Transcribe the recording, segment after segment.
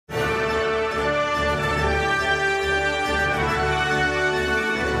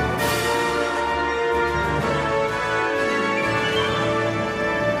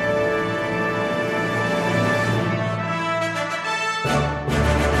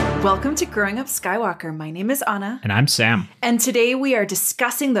Welcome to Growing Up Skywalker. My name is Anna. And I'm Sam. And today we are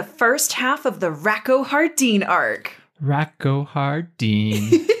discussing the first half of the Rako Hardeen arc. Rako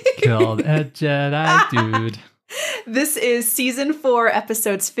Hardeen killed a Jedi dude. This is season 4,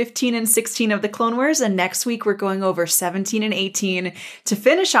 episodes 15 and 16 of the Clone Wars. And next week we're going over 17 and 18 to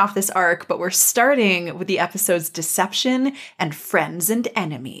finish off this arc. But we're starting with the episodes Deception and Friends and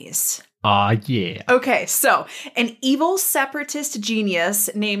Enemies. Aw, yeah. Okay, so an evil separatist genius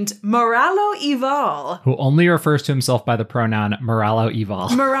named Moralo Eval. Who only refers to himself by the pronoun Moralo Eval.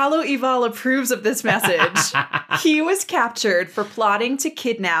 Moralo Eval approves of this message. He was captured for plotting to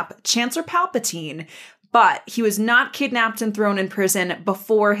kidnap Chancellor Palpatine, but he was not kidnapped and thrown in prison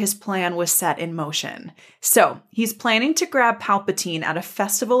before his plan was set in motion. So he's planning to grab Palpatine at a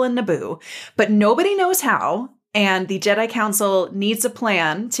festival in Naboo, but nobody knows how, and the Jedi Council needs a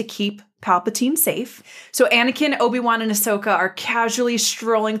plan to keep Palpatine safe. So Anakin, Obi-Wan, and Ahsoka are casually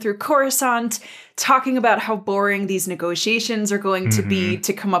strolling through Coruscant, talking about how boring these negotiations are going to be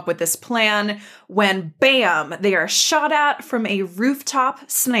to come up with this plan, when bam, they are shot at from a rooftop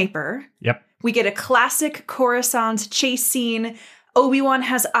sniper. Yep. We get a classic Coruscant chase scene. Obi-Wan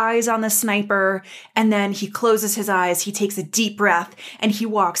has eyes on the sniper, and then he closes his eyes, he takes a deep breath, and he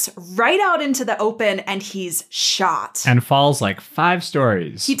walks right out into the open, and he's shot. And falls like 5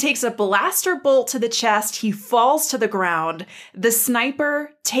 stories. He takes a blaster bolt to the chest, he falls to the ground, the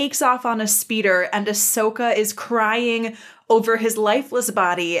sniper takes off on a speeder, and Ahsoka is crying over his lifeless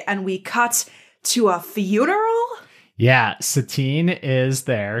body, and we cut to a funeral? Yeah, Satine is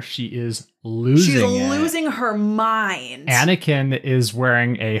there. She is losing her mind. Anakin is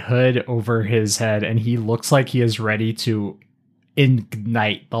wearing a hood over his head, and he looks like he is ready to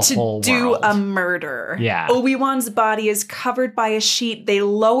ignite the whole world. To do a murder. Yeah. Obi-Wan's body is covered by a sheet. They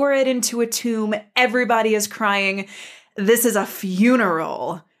lower it into a tomb. Everybody is crying. This is a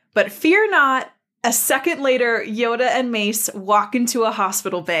funeral. But fear not. A second later, Yoda and Mace walk into a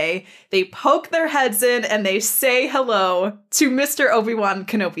hospital bay. They poke their heads in and they say hello to Mr. Obi-Wan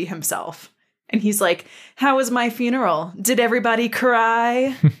Kenobi himself. And he's like, how was my funeral? Did everybody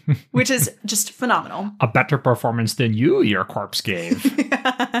cry? Which is just phenomenal. A better performance than your corpse gave.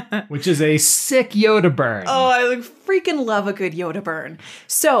 Which is a sick Yoda burn. Oh, I freaking love a good Yoda burn.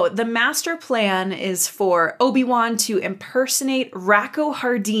 So the master plan is for Obi-Wan to impersonate Rako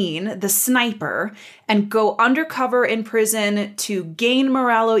Hardeen, the sniper, and go undercover in prison to gain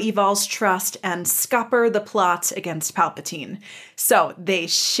Moralo Eval's trust and scupper the plot against Palpatine. So they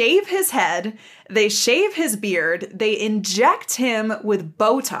shave his head, they shave his beard, they inject him with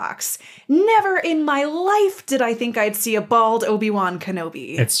Botox. Never in my life did I think I'd see a bald Obi-Wan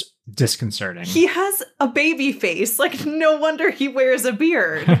Kenobi. It's disconcerting. He has a baby face. Like, no wonder he wears a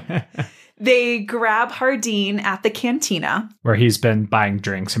beard. They grab Hardeen at the cantina. Where he's been buying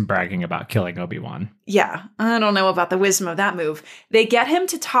drinks and bragging about killing Obi-Wan. Yeah, I don't know about the wisdom of that move. They get him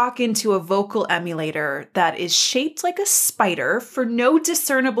to talk into a vocal emulator that is shaped like a spider for no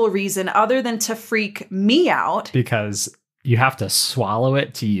discernible reason other than to freak me out. Because you have to swallow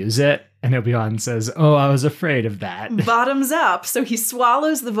it to use it. And Obi-Wan says, oh, I was afraid of that. Bottoms up. So he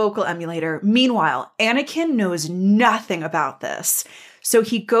swallows the vocal emulator. Meanwhile, Anakin knows nothing about this. So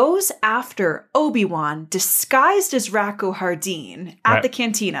he goes after Obi-Wan disguised as Rako Hardeen at the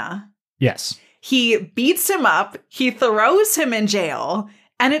cantina. Yes. He beats him up. He throws him in jail.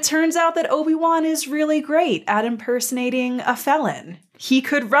 And it turns out that Obi-Wan is really great at impersonating a felon. He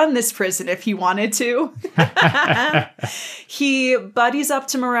could run this prison if he wanted to. He buddies up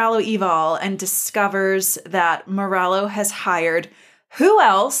to Moralo Eval and discovers that Moralo has hired who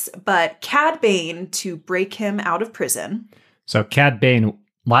else but Cad Bane to break him out of prison. So Cad Bane,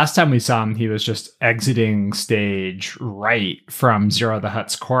 last time we saw him, he was just exiting stage right from Zero the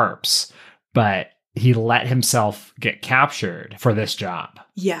Hutt's corpse. But he let himself get captured for this job.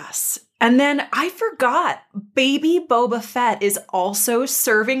 Yes. And then I forgot, baby Boba Fett is also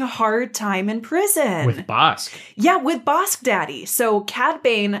serving hard time in prison. With Bosk. Yeah, with Bosk Daddy. So Cad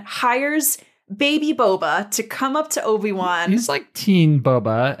Bane hires baby Boba to come up to Obi-Wan. He's like teen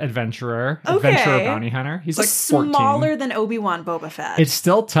Boba, adventurer bounty hunter. He's like 14. Smaller than Obi-Wan Boba Fett. It's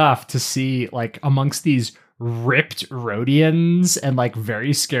still tough to see, like, amongst these ripped Rhodians and, like,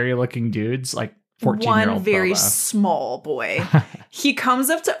 very scary looking dudes, like 14-year-old One very Boba. small boy. He comes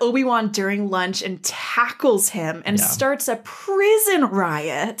up to Obi-Wan during lunch and tackles him and starts a prison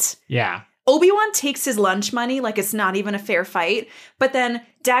riot. Yeah. Obi-Wan takes his lunch money like it's not even a fair fight, but then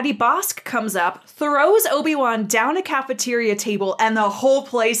Daddy Bosk comes up, throws Obi-Wan down a cafeteria table, and the whole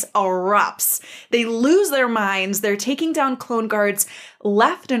place erupts. They lose their minds. They're taking down clone guards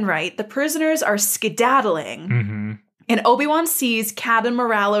left and right. The prisoners are skedaddling. Mm-hmm. And Obi-Wan sees Cad and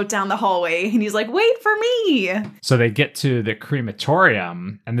Moralo down the hallway, and he's like, wait for me. So they get to the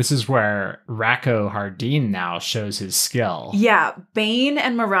crematorium, and this is where Rako Hardeen now shows his skill. Yeah, Bane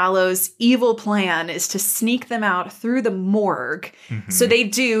and Moralo's evil plan is to sneak them out through the morgue. So they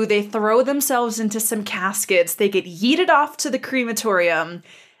do. They throw themselves into some caskets. They get yeeted off to the crematorium.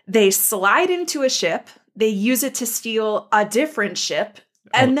 They slide into a ship. They use it to steal a different ship.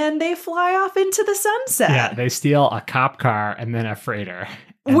 And then they fly off into the sunset. Yeah, they steal a cop car and then a freighter.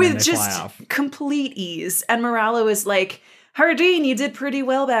 With just complete ease. And Moralo is like, Hardeen, you did pretty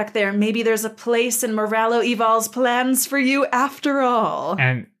well back there. Maybe there's a place in Moralo Eval's plans for you after all.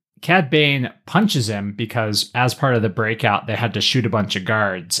 And Cad Bane punches him because as part of the breakout, they had to shoot a bunch of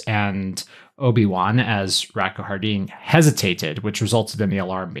guards. And Obi-Wan, as Rako Hardeen, hesitated, which resulted in the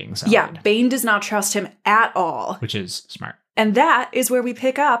alarm being sounded. Yeah, Bane does not trust him at all. Which is smart. And that is where we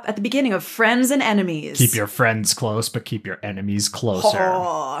pick up at the beginning of Friends and Enemies. Keep your friends close, but keep your enemies closer.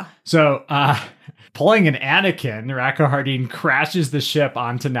 Oh. So, pulling an Anakin, Rako Hardeen crashes the ship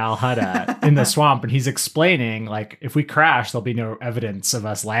onto Nal Hutta in the swamp, and he's explaining, like, if we crash, there'll be no evidence of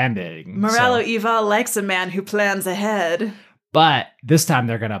us landing. Moralo Eval likes a man who plans ahead. But this time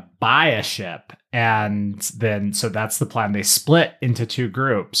they're going to buy a ship. And then, so that's the plan. They split into two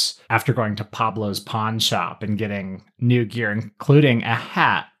groups after going to Pablo's pawn shop and getting new gear, including a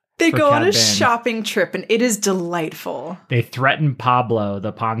hat. They go on a shopping trip, and it is delightful. They threaten Pablo,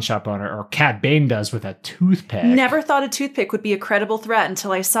 the pawn shop owner, or Cad Bane does, with a toothpick. Never thought a toothpick would be a credible threat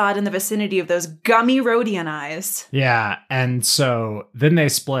until I saw it in the vicinity of those gummy Rodian eyes. Yeah, and so then they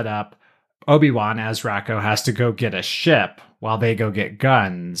split up. Obi-Wan, as Rako, has to go get a ship while they go get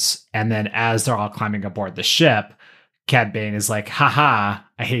guns. And then as they're all climbing aboard the ship, Cad Bane is like, haha,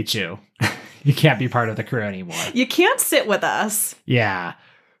 I hate you. You can't be part of the crew anymore. You can't sit with us. Yeah.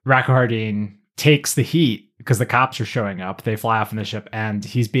 Rako Hardeen takes the heat because the cops are showing up. They fly off in the ship and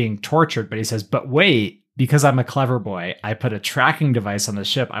he's being tortured. But he says, but wait, because I'm a clever boy, I put a tracking device on the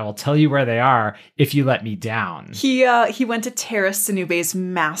ship. I will tell you where they are if you let me down. He went to Terra Sinube's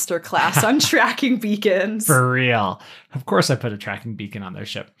masterclass on tracking beacons. For real. Of course I put a tracking beacon on their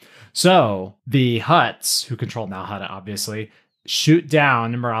ship. So the Hutts, who control Nal Hutta, obviously, shoot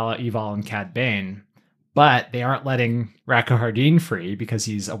down Moralo Eval and Cad Bane, but they aren't letting Rako Hardeen free because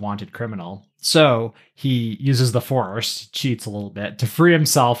he's a wanted criminal. So he uses the Force, cheats a little bit, to free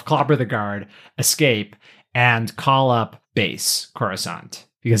himself, clobber the guard, escape, and call up base Coruscant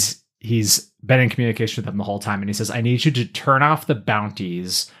because he's been in communication with them the whole time. And he says, I need you to turn off the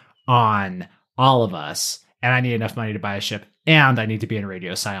bounties on all of us. And I need enough money to buy a ship. And I need to be in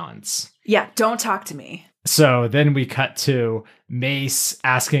radio silence. Yeah, don't talk to me. So then we cut to Mace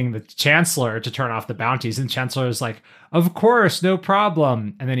asking the Chancellor to turn off the bounties. And Chancellor is like, of course, no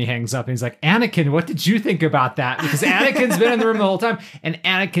problem. And then he hangs up and he's like, Anakin, what did you think about that? Because Anakin's been in the room the whole time. And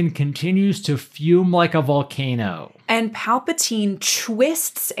Anakin continues to fume like a volcano. And Palpatine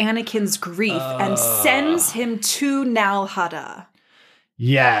twists Anakin's grief and sends him to Nal Hutta.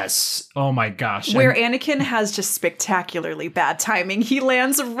 Yes. Oh my gosh. Where Anakin has just spectacularly bad timing. He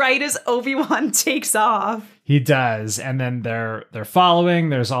lands right as Obi-Wan takes off. He does. And then they're following.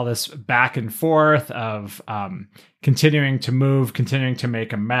 There's all this back and forth of continuing to move, continuing to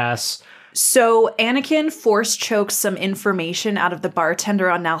make a mess. So Anakin force chokes some information out of the bartender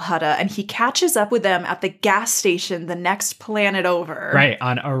on Nal Hutta, and he catches up with them at the gas station the next planet over. Right,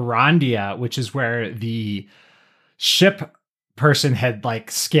 on Arandia, which is where the ship person had like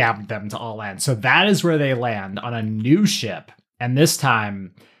scammed them to all land. So that is where they land, on a new ship. And this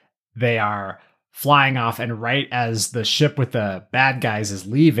time they are flying off, and right as the ship with the bad guys is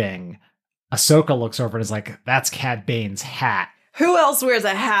leaving, Ahsoka looks over and is like, that's Cad Bane's hat. Who else wears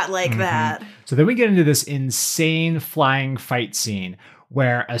a hat like that? So then we get into this insane flying fight scene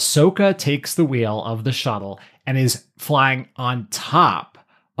where Ahsoka takes the wheel of the shuttle and is flying on top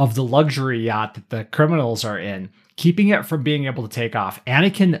of the luxury yacht that the criminals are in, keeping it from being able to take off.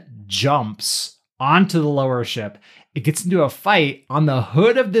 Anakin jumps onto the lower ship. It gets into a fight on the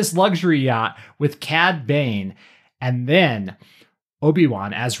hood of this luxury yacht with Cad Bane. And then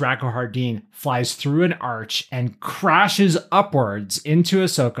Obi-Wan, as Rako Hardeen, flies through an arch and crashes upwards into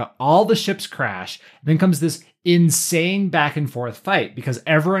Ahsoka. All the ships crash. And then comes this insane back and forth fight because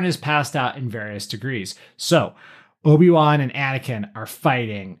everyone is passed out in various degrees. So Obi-Wan and Anakin are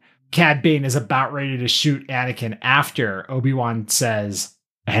fighting. Cad Bane is about ready to shoot Anakin after Obi-Wan says,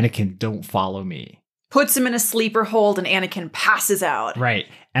 Anakin, don't follow me. Puts him in a sleeper hold and Anakin passes out. Right.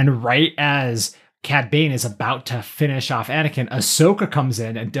 And right as Cad Bane is about to finish off Anakin, Ahsoka comes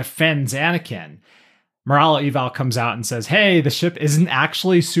in and defends Anakin. Moralo Eval comes out and says, hey, the ship isn't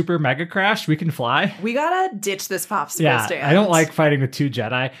actually super mega crashed. We can fly. We gotta ditch this popsicle stand. I don't like fighting with two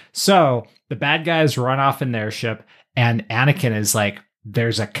Jedi. So the bad guys run off in their ship, and Anakin is like,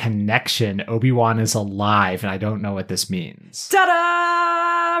 there's a connection. Obi-Wan is alive, and I don't know what this means.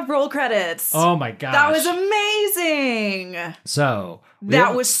 Ta-da! Roll credits. Oh my gosh. That was amazing. So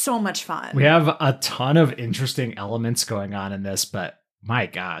that was so much fun. We have a ton of interesting elements going on in this, but my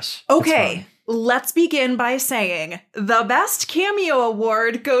gosh. Okay, let's begin by saying the best cameo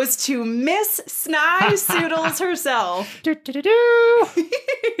award goes to Miss Snide Soodles herself.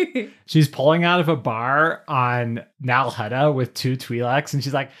 She's pulling out of a bar on Nal Hutta with two Twi'leks, and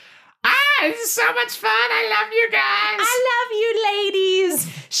she's like, this is so much fun. I love you guys. I love you,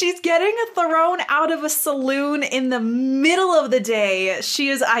 ladies. She's getting thrown out of a saloon in the middle of the day. She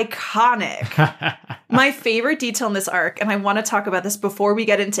is iconic. My favorite detail in this arc, and I want to talk about this before we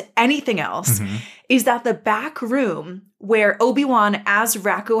get into anything else, is that the back room where Obi-Wan as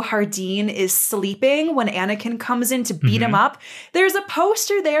Rako Hardeen is sleeping when Anakin comes in to beat him up, there's a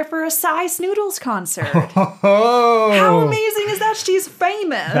poster there for a Cy Snoodles concert. How amazing is that? She's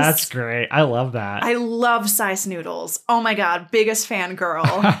famous. That's great. I love that. I love Cy Snoodles. Oh my God, biggest fangirl.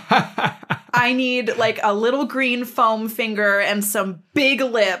 I need like a little green foam finger and some big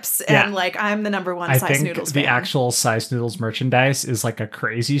lips, and like I'm the number one Cy Snoodles fan. The actual Cy Snoodles merchandise is like a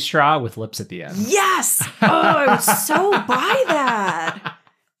crazy straw with lips at the end. Yes! Oh, I would so buy that.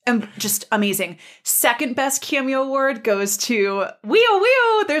 And just amazing. Second best cameo award goes to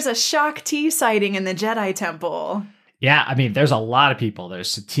Weo. There's a Shaak Ti sighting in the Jedi Temple. Yeah, I mean, there's a lot of people. There's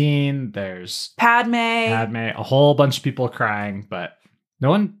Satine, there's Padme, a whole bunch of people crying, but no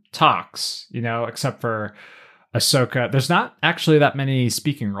one talks, except for Ahsoka. There's not actually that many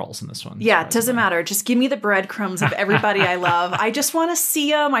speaking roles in this one. Yeah, it doesn't matter. Just give me the breadcrumbs of everybody I love. I just want to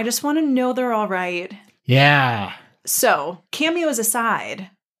see them. I just want to know they're all right. Yeah. So, cameos aside,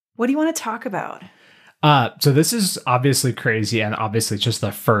 what do you want to talk about? So this is obviously crazy, and obviously just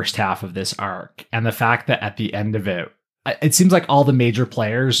the first half of this arc. And the fact that at the end of it seems like all the major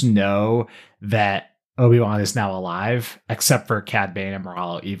players know that Obi-Wan is now alive, except for Cad Bane and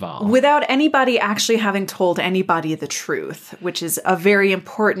Moralo Eval. Without anybody actually having told anybody the truth, which is a very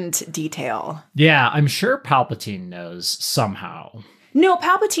important detail. Yeah, I'm sure Palpatine knows somehow. No,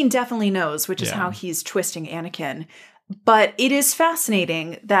 Palpatine definitely knows, which is how he's twisting Anakin. But it is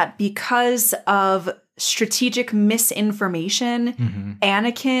fascinating that because of strategic misinformation,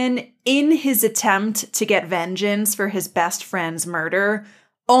 Anakin, in his attempt to get vengeance for his best friend's murder,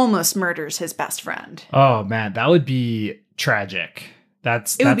 almost murders his best friend. Oh, man, that would be tragic.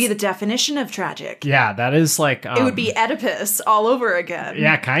 It would be the definition of tragic. Yeah, that is like... it would be Oedipus all over again.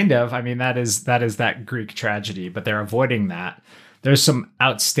 Yeah, kind of. I mean, that is that Greek tragedy, but they're avoiding that. There's some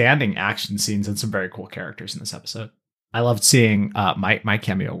outstanding action scenes and some very cool characters in this episode. I loved seeing my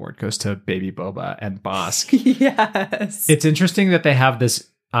cameo award goes to Baby Boba and Bosk. Yes. It's interesting that they have this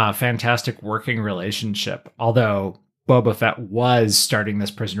fantastic working relationship, although Boba Fett was starting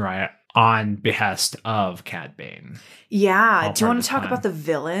this prison riot on behest of Cad Bane. Yeah. Do you want to talk about the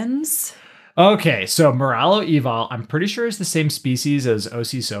villains? Okay, so Moralo Eval, I'm pretty sure is the same species as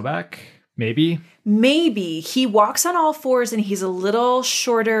Osi Sobek. Maybe. He walks on all fours and he's a little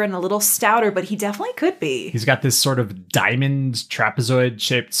shorter and a little stouter, but he definitely could be. He's got this sort of diamond trapezoid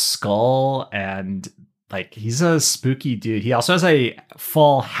shaped skull, and like he's a spooky dude. He also has a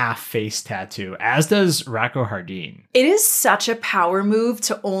full half face tattoo, as does Rako Hardeen. It is such a power move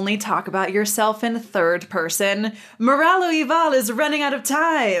to only talk about yourself in third person. Moralo Eval is running out of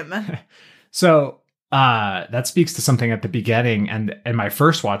time. So that speaks to something at the beginning, and in my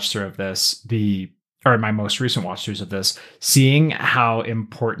first watch through of this, or in my most recent watch throughs of this, seeing how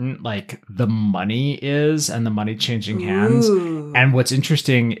important like the money is and the money changing hands. Ooh. And what's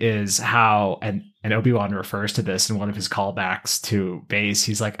interesting is how, and Obi-Wan refers to this in one of his callbacks to base.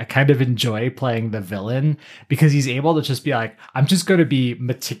 He's like, I kind of enjoy playing the villain because he's able to just be like, I'm just going to be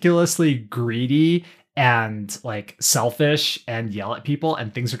meticulously greedy and like selfish and yell at people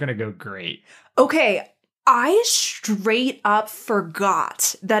and things are going to go great. Okay, I straight up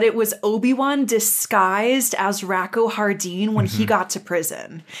forgot that it was Obi-Wan disguised as Rako Hardeen when he got to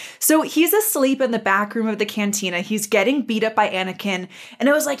prison. So he's asleep in the back room of the cantina. He's getting beat up by Anakin. And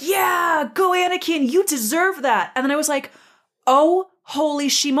I was like, yeah, go Anakin, you deserve that. And then I was like, oh, holy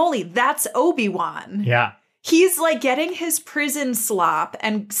shimoly, that's Obi-Wan. Yeah. He's like getting his prison slop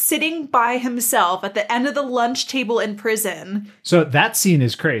and sitting by himself at the end of the lunch table in prison. So that scene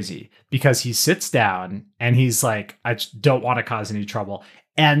is crazy because he sits down and he's like, I don't want to cause any trouble.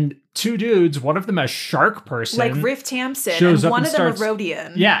 And two dudes, one of them a shark person. Like Riff Tamsin and one of them a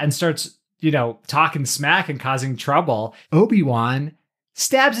Rodian. Yeah, and starts talking smack and causing trouble, Obi-Wan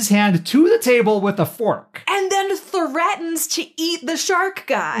stabs his hand to the table with a fork. And then threatens to eat the shark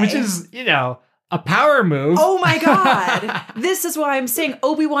guy. Which is, a power move. Oh my God. This is why I'm saying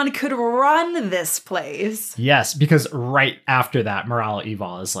Obi-Wan could run this place. Yes, because right after that, Moralo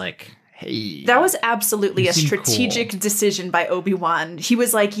Evil is like, hey. That was absolutely a strategic decision by Obi-Wan. He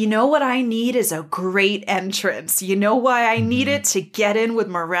was like, you know what I need is a great entrance. You know why I need it? To get in with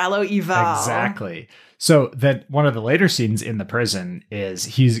Moralo Evil. Exactly. So then one of the later scenes in the prison is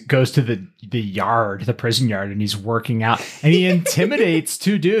he goes to the prison yard, and he's working out, and he intimidates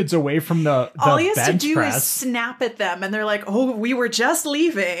two dudes away from the All he has to do press. is snap at them, and they're like, oh, we were just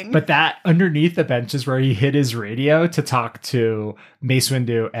leaving. But that underneath the bench is where he hid his radio to talk to Mace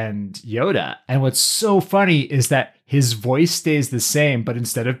Windu and Yoda. And what's so funny is that his voice stays the same, but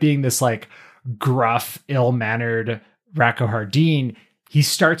instead of being this like gruff, ill-mannered Rako Hardeen, he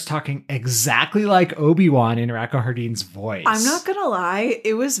starts talking exactly like Obi-Wan in Rako Hardeen's voice. I'm not gonna lie,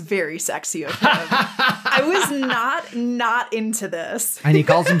 it was very sexy of him. I was not into this. And he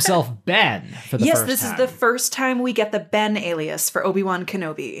calls himself Ben for the first time. Yes, this is the first time we get the Ben alias for Obi-Wan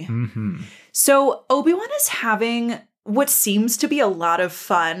Kenobi. Mm-hmm. So Obi-Wan is having what seems to be a lot of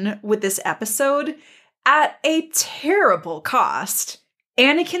fun with this episode at a terrible cost.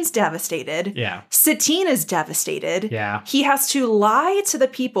 Anakin's devastated. Yeah. Satine is devastated. Yeah. He has to lie to the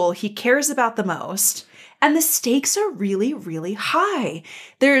people he cares about the most. And the stakes are really, really high.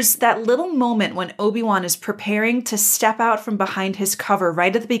 There's that little moment when Obi-Wan is preparing to step out from behind his cover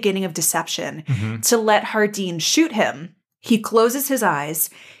right at the beginning of Deception to let Hardeen shoot him. He closes his eyes.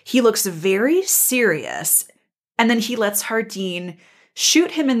 He looks very serious. And then he lets Hardeen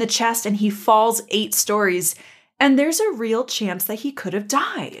shoot him in the chest, and he falls 8 stories. And there's a real chance that he could have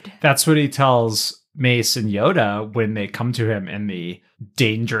died. That's what he tells Mace and Yoda when they come to him in the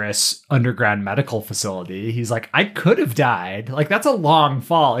dangerous underground medical facility. He's like, I could have died. Like, that's a long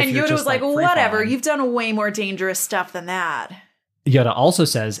fall. And Yoda was like, whatever, you've done way more dangerous stuff than that. Yoda also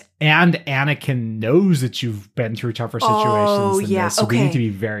says, and Anakin knows that you've been through tougher situations than this, so we need to be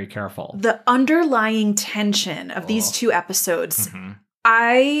very careful. The underlying tension of these 2 episodes...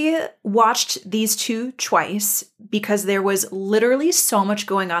 I watched these 2 twice because there was literally so much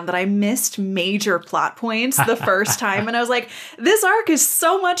going on that I missed major plot points the first time. And I was like, this arc is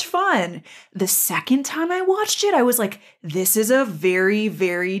so much fun. The second time I watched it, I was like, this is a very,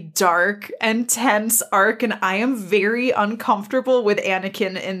 very dark and tense arc. And I am very uncomfortable with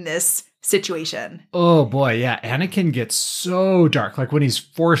Anakin in this situation. Oh boy, yeah. Anakin gets so dark. Like when he's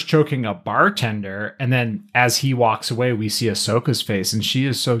force choking a bartender, and then as he walks away, we see Ahsoka's face, and she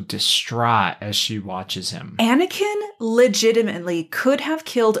is so distraught as she watches him. Anakin legitimately could have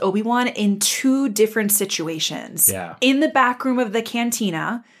killed Obi-Wan in 2 different situations. Yeah. In the back room of the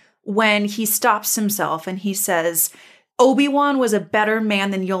cantina, when he stops himself and he says, Obi-Wan was a better man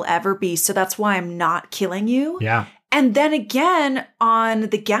than you'll ever be, so that's why I'm not killing you. Yeah. And then again on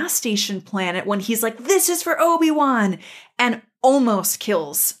the gas station planet when he's like, this is for Obi-Wan, and almost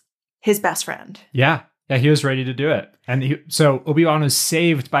kills his best friend. Yeah. Yeah, he was ready to do it. And so Obi-Wan was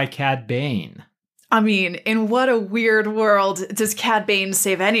saved by Cad Bane. I mean, in what a weird world does Cad Bane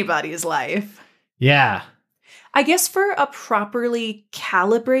save anybody's life? Yeah. I guess for a properly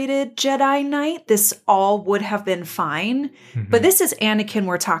calibrated Jedi Knight, this all would have been fine. But this is Anakin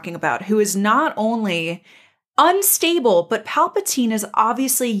we're talking about, who is not only unstable, but Palpatine is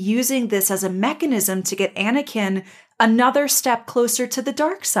obviously using this as a mechanism to get Anakin another step closer to the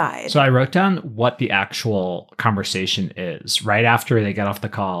dark side. So I wrote down what the actual conversation is right after they get off the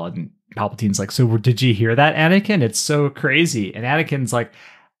call, and Palpatine's like, so did you hear that, Anakin? It's so crazy. And Anakin's like,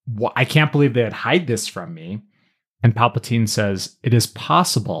 I can't believe they'd hide this from me. And Palpatine says, it is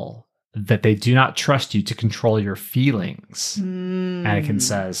possible that they do not trust you to control your feelings. Anakin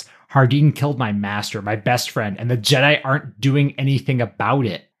says, Hardeen killed my master, my best friend, and the Jedi aren't doing anything about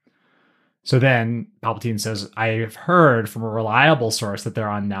it. So then Palpatine says, I have heard from a reliable source that they're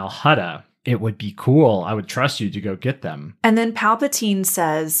on Nal Hutta. It would be cool. I would trust you to go get them. And then Palpatine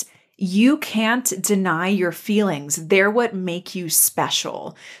says, you can't deny your feelings. They're what make you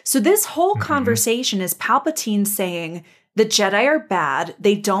special. So this whole conversation is Palpatine saying, the Jedi are bad.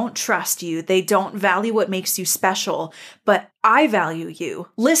 They don't trust you. They don't value what makes you special. But I value you.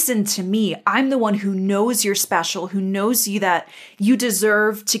 Listen to me. I'm the one who knows you're special, who knows you that you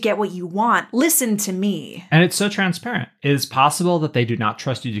deserve to get what you want. Listen to me. And it's so transparent. It is possible that they do not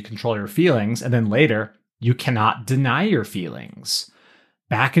trust you to control your feelings. And then later, you cannot deny your feelings.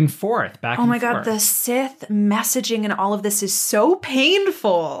 back and forth, Oh my God, the Sith messaging and all of this is so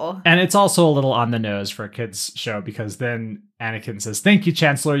painful. And it's also a little on the nose for a kid's show, because then Anakin says, "Thank you,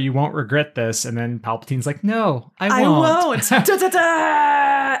 Chancellor, you won't regret this." And then Palpatine's like, "No, I won't.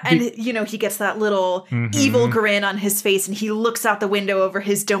 Da-da-da! And, you know, he gets that little evil grin on his face, and he looks out the window over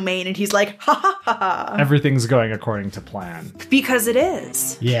his domain, and he's like, ha ha ha ha. Everything's going according to plan. Because it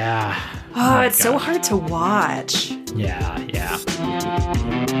is. Yeah. Oh, it's so hard to watch. Yeah.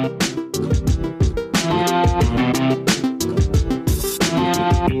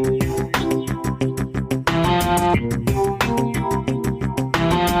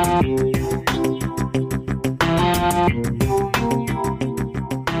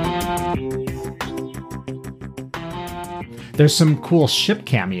 There's some cool ship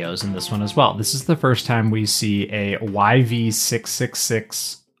cameos in this one as well. This is the first time we see a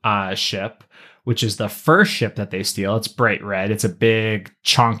YV-666 ship, which is the first ship that they steal. It's bright red. It's a big,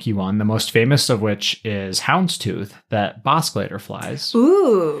 chonky one, the most famous of which is Houndstooth that Bosk later flies.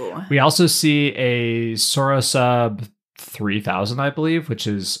 Ooh. We also see a Sorosub 3000, I believe, which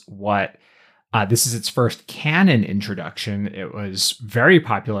is what... this is its first canon introduction. It was very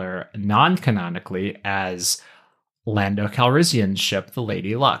popular non-canonically as Lando Calrissian's ship, the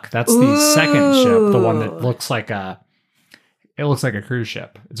Lady Luck. That's the second ship, the one that looks like a cruise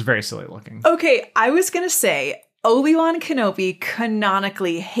ship. It's very silly looking. Okay, I was going to say Obi-Wan Kenobi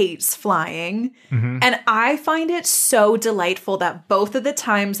canonically hates flying, and I find it so delightful that both of the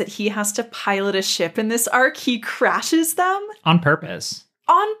times that he has to pilot a ship in this arc, he crashes them. On purpose.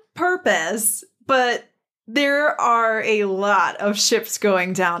 On purpose, but there are a lot of ships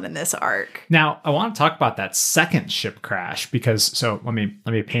going down in this arc. Now, I want to talk about that second ship crash because let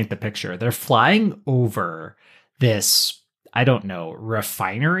me paint the picture. They're flying over this, I don't know,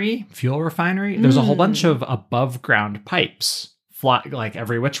 fuel refinery. There's a whole bunch of above ground pipes fly like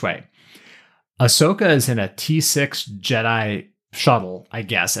every which way. Ahsoka is in a T6 Jedi shuttle, I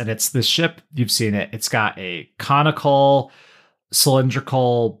guess, and it's the ship, you've seen it. It's got a conical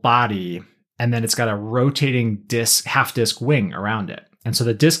cylindrical body, and then it's got a rotating half disc wing around it. And so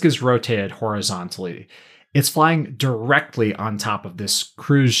the disc is rotated horizontally. It's flying directly on top of this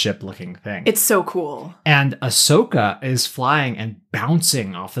cruise ship looking thing. It's so cool. And Ahsoka is flying and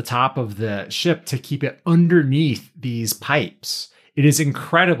bouncing off the top of the ship to keep it underneath these pipes. It is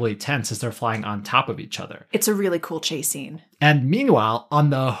incredibly tense as they're flying on top of each other. It's a really cool chase scene. And meanwhile, on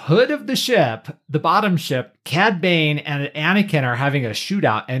the hood of the ship, the bottom ship, Cad Bane and Anakin are having a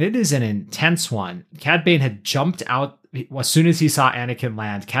shootout, and it is an intense one. Cad Bane had jumped out. As soon as he saw Anakin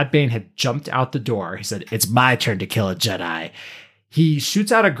land, Cad Bane had jumped out the door. He said, "It's my turn to kill a Jedi." He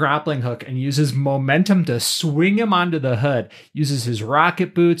shoots out a grappling hook and uses momentum to swing him onto the hood, uses his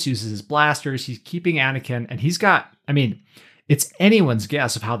rocket boots, uses his blasters. He's keeping Anakin, and he's got, it's anyone's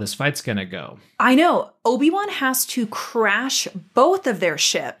guess of how this fight's going to go. I know. Obi-Wan has to crash both of their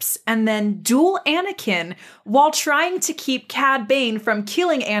ships and then duel Anakin while trying to keep Cad Bane from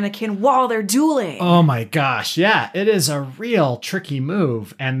killing Anakin while they're dueling. Oh my gosh. Yeah, it is a real tricky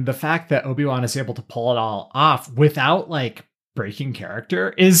move. And the fact that Obi-Wan is able to pull it all off without breaking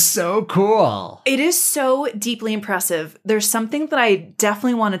character is so cool. It is so deeply impressive. There's something that I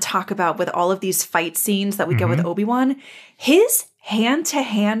definitely want to talk about with all of these fight scenes that we get with Obi-Wan. His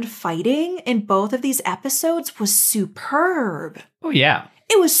hand-to-hand fighting in both of these episodes was superb. Oh, yeah.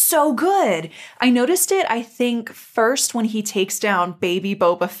 It was so good. I noticed it, I think, first when he takes down baby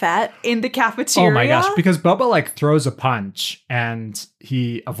Boba Fett in the cafeteria. Oh my gosh, because Boba throws a punch and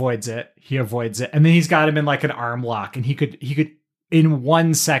he avoids it. And then he's got him in an arm lock, and he could in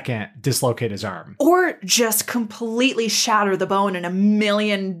 1 second dislocate his arm. Or just completely shatter the bone in a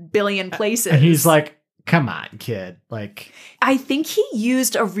million billion places. And he's like, "Come on, kid." I think he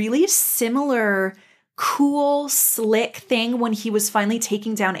used a really similar cool, slick thing when he was finally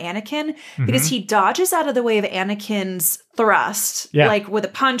taking down Anakin, because he dodges out of the way of Anakin's thrust, with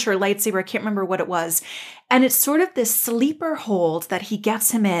a punch or a lightsaber. I can't remember what it was. And it's sort of this sleeper hold that he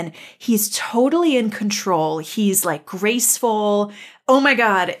gets him in. He's totally in control. He's graceful. Oh my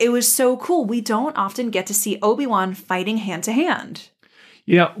God, it was so cool. We don't often get to see Obi-Wan fighting hand to hand.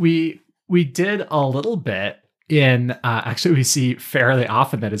 We did a little bit in, actually we see fairly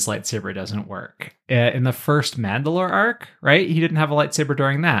often that his lightsaber doesn't work. In the first Mandalore arc, right? He didn't have a lightsaber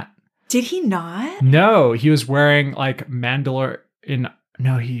during that. Did he not? No, he was wearing Mandalore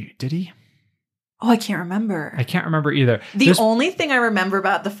did he? Oh, I can't remember. I can't remember either. The only thing I remember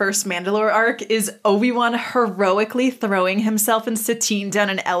about the first Mandalore arc is Obi-Wan heroically throwing himself and Satine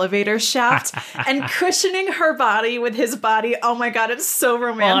down an elevator shaft and cushioning her body with his body. Oh my God, it's so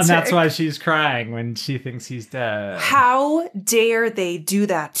romantic. Well, and that's why she's crying when she thinks he's dead. How dare they do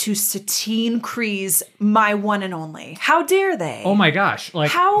that to Satine Kryze, my one and only? How dare they? Oh my gosh. Like,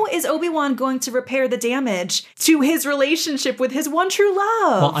 how is Obi-Wan going to repair the damage to his relationship with his one true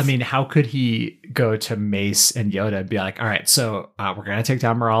love? Well, I mean, how could he go to Mace and Yoda and be like, all right, so we're going to take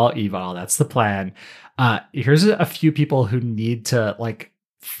down Morale Evil. That's the plan. Here's a few people who need to like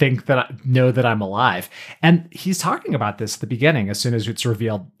think that know that I'm alive. And he's talking about this at the beginning as soon as it's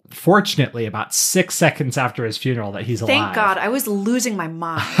revealed, fortunately, about 6 seconds after his funeral, that he's alive. Thank God. I was losing my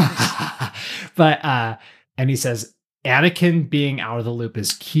mind. But, and he says, Anakin being out of the loop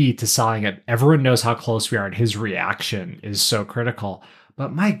is key to selling it. Everyone knows how close we are, and his reaction is so critical.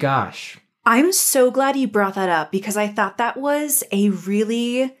 But my gosh. I'm so glad you brought that up because I thought that was a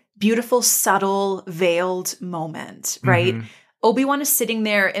really beautiful, subtle, veiled moment, right? Mm-hmm. Obi-Wan is sitting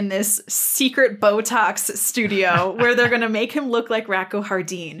there in this secret Botox studio where they're going to make him look like Rako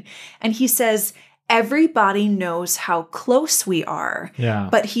Hardeen. And he says, everybody knows how close we are. Yeah.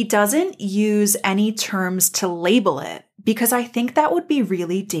 But he doesn't use any terms to label it because I think that would be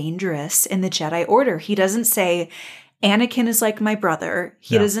really dangerous in the Jedi Order. He doesn't say, Anakin is like my brother.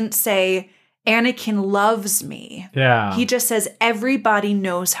 He doesn't say, Anakin loves me. Yeah. He just says, everybody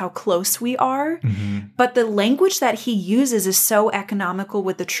knows how close we are. Mm-hmm. But the language that he uses is so economical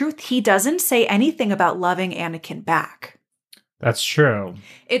with the truth. He doesn't say anything about loving Anakin back. That's true.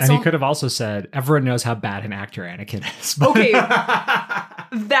 He could have also said, everyone knows how bad an actor Anakin is. Okay.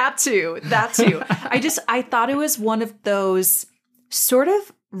 That too. I thought it was one of those sort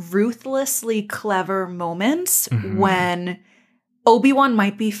of ruthlessly clever moments when Obi-Wan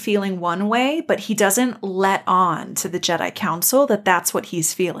might be feeling one way, but he doesn't let on to the Jedi Council that that's what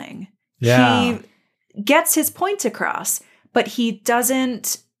he's feeling. Yeah. He gets his point across, but he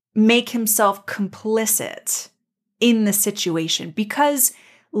doesn't make himself complicit in the situation because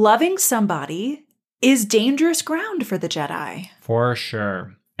loving somebody is dangerous ground for the Jedi. For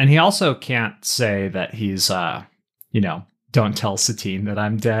sure. And he also can't say that he's, don't tell Satine that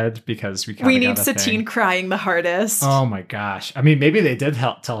I'm dead because we need Satine crying the hardest. Oh my gosh. I mean, maybe they did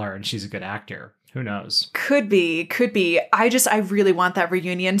tell her and she's a good actor. Who knows? Could be. I really want that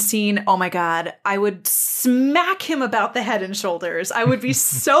reunion scene. Oh my God. I would smack him about the head and shoulders. I would be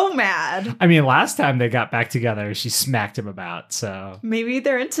so mad. I mean, last time they got back together, she smacked him about, so. Maybe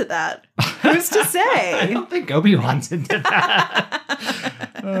they're into that. Who's to say? I don't think Obi-Wan's into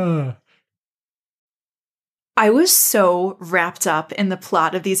that. I was so wrapped up in the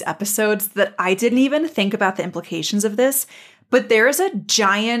plot of these episodes that I didn't even think about the implications of this, but there is a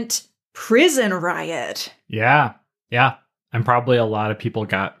giant prison riot. Yeah. And probably a lot of people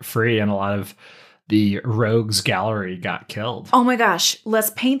got free and a lot of the rogues gallery got killed. Oh my gosh, let's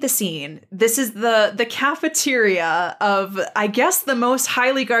paint the scene. This is the cafeteria of, I guess, the most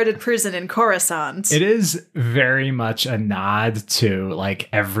highly guarded prison in Coruscant. It is very much a nod to like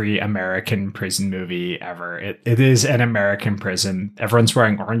every American prison movie ever. It is an American prison. Everyone's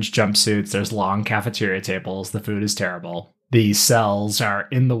wearing orange jumpsuits. There's long cafeteria tables. The food is terrible. The cells are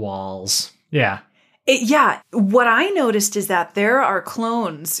in the walls. Yeah. What I noticed is that there are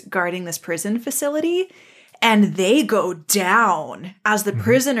clones guarding this prison facility, and they go down as the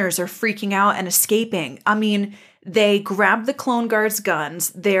prisoners are freaking out and escaping. I mean, they grab the clone guards'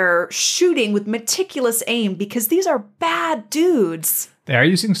 guns. They're shooting with meticulous aim because these are bad dudes. They are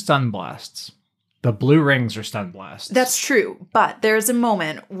using stun blasts. The blue rings are stun blasts. That's true, but there's a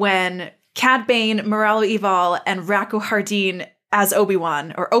moment when Cad Bane, Moralo Evil, and Rako Hardeen as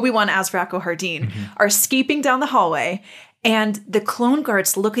Obi-Wan, or Obi-Wan as Rako Hardeen, are escaping down the hallway, and the clone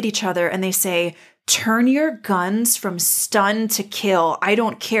guards look at each other and they say, turn your guns from stun to kill. I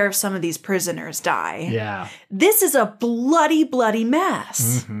don't care if some of these prisoners die. Yeah. This is a bloody, bloody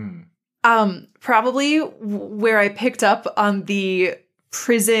mess. Probably where I picked up on the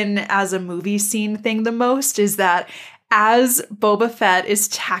prison as a movie scene thing the most is that as Boba Fett is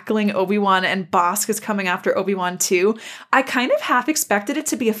tackling Obi-Wan and Bosk is coming after Obi-Wan too, I kind of half expected it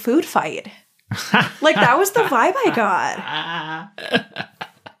to be a food fight. Like, that was the vibe I got.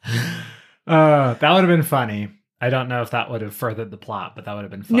 That would have been funny. I don't know if that would have furthered the plot, but that would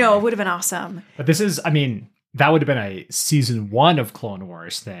have been funny. No, it would have been awesome. But this is, I mean, that would have been a season 1 of Clone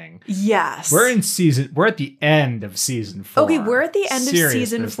Wars thing. Yes. We're at the end of season 4. Okay, we're at the end of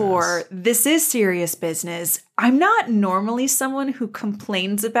season business. 4. This is serious business. I'm not normally someone who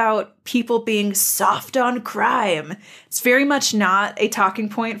complains about people being soft on crime. It's very much not a talking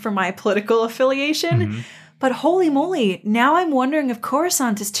point for my political affiliation. Mm-hmm. But holy moly, now I'm wondering if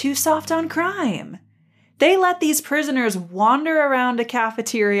Coruscant is too soft on crime. They let these prisoners wander around a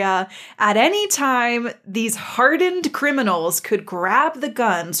cafeteria. At any time, these hardened criminals could grab the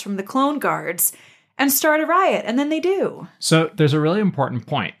guns from the clone guards and start a riot, and then they do. So there's a really important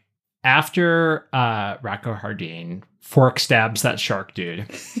point. After Rako Hardeen fork stabs that shark dude,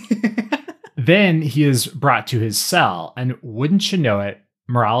 then he is brought to his cell, and wouldn't you know it,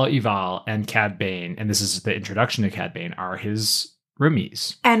 Moralo Eval and Cad Bane, and this is the introduction to Cad Bane, are his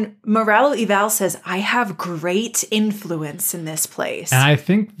roomies. And Moralo Eval says, I have great influence in this place. And I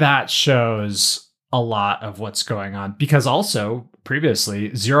think that shows a lot of what's going on, because also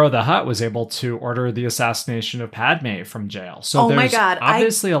previously Zero the Hutt was able to order the assassination of Padme from jail. So my God,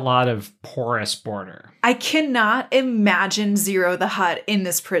 obviously a lot of porous border. I cannot imagine Zero the Hutt in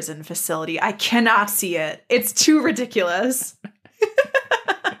this prison facility. I cannot see it. It's too ridiculous.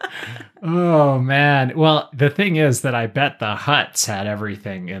 Oh, man. Well, the thing is that I bet the Hutts had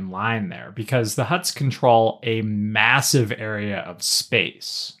everything in line there, because the Hutts control a massive area of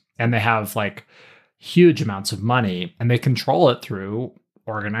space, and they have like huge amounts of money, and they control it through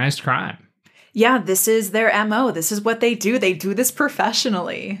organized crime. Yeah, this is their MO. This is what they do. They do this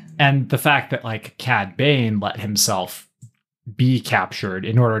professionally. And the fact that like Cad Bane let himself be captured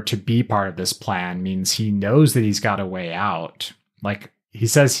in order to be part of this plan means he knows that he's got a way out. Like, he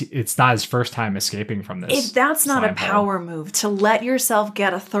says it's not his first time escaping from this. If that's not a power move, to let yourself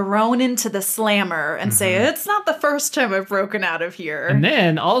get thrown into the slammer and say, it's not the first time I've broken out of here. And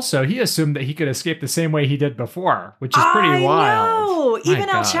then also, he assumed that he could escape the same way he did before, which is pretty wild. I know. Even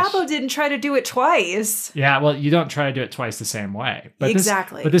El Chapo didn't try to do it twice. Yeah, well, you don't try to do it twice the same way. But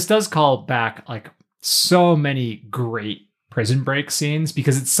exactly. But this does call back like so many great prison break scenes,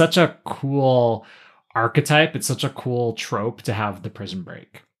 because it's such a cool archetype. It's such a cool trope to have the prison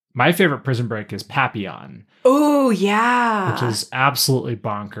break. My favorite prison break is Papillon. Oh, yeah. Which is absolutely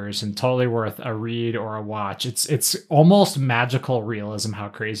bonkers and totally worth a read or a watch. It's almost magical realism how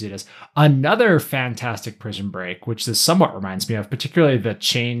crazy it is. Another fantastic prison break, which this somewhat reminds me of, particularly the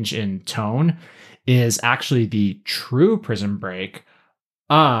change in tone, is actually the true prison break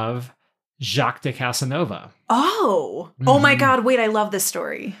of Jacques de Casanova. Oh my God. Wait, I love this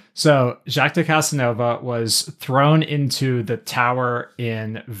story. So Jacques de Casanova was thrown into the tower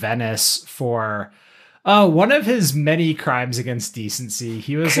in Venice for one of his many crimes against decency.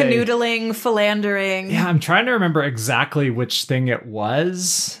 He was canoodling, philandering. Yeah, I'm trying to remember exactly which thing it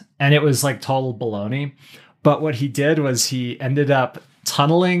was. And it was like total baloney. But what he did was he ended up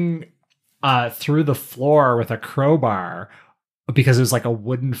tunneling through the floor with a crowbar, because it was like a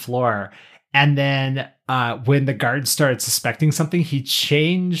wooden floor. And then when the guards started suspecting something, he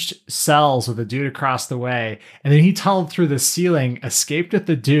changed cells with a dude across the way. And then he tunneled through the ceiling, escaped with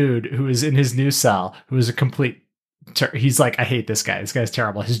the dude who was in his new cell, who was a complete... he's like, I hate this guy. This guy's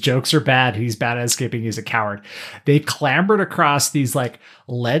terrible. His jokes are bad. He's bad at escaping. He's a coward. They clambered across these like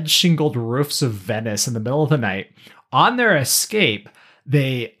lead shingled roofs of Venice in the middle of the night. On their escape,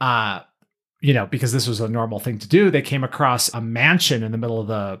 they... because this was a normal thing to do, they came across a mansion in the middle of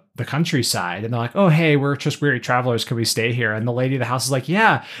the countryside. And they're like, oh, hey, we're just weary travelers. Can we stay here? And the lady of the house is like,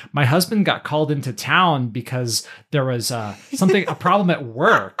 yeah, my husband got called into town because there was a problem at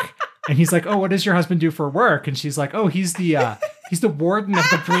work. And he's like, oh, what does your husband do for work? And she's like, oh, he's the warden of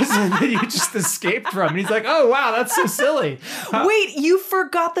the prison that you just escaped from. And he's like, oh, wow, that's so silly. Wait, you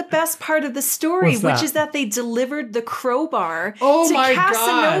forgot the best part of the story, which is that they delivered the crowbar to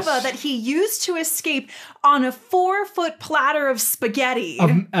Casanova that he used to escape on a 4-foot platter of spaghetti.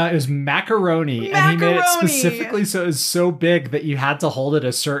 It was macaroni. And he made it specifically so it was so big that you had to hold it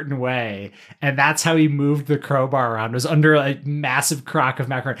a certain way. And that's how he moved the crowbar around. It was under a massive crock of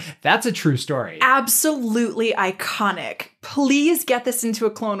macaroni. That's a true story. Absolutely iconic. Please get this into a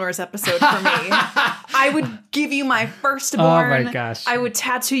Clone Wars episode for me. I would give you my firstborn. Oh my gosh. I would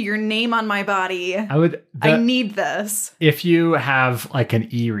tattoo your name on my body. I need this. If you have like an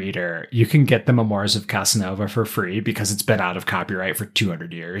e-reader, you can get the Memoirs of Casanova for free, because it's been out of copyright for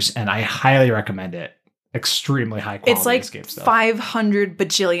 200 years. And I highly recommend it. Extremely high quality. It's like escape stuff. 500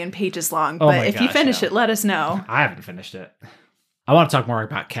 bajillion pages long. But if you finish it, let us know. I haven't finished it. I want to talk more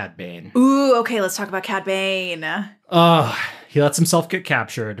about Cad Bane. Ooh, okay, let's talk about Cad Bane. He lets himself get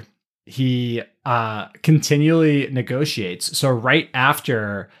captured. He continually negotiates. So right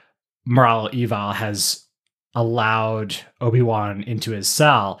after Moralo Eval has allowed Obi-Wan into his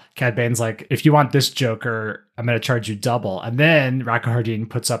cell, Cad Bane's like, if you want this Joker, I'm going to charge you double. And then Rako Hardeen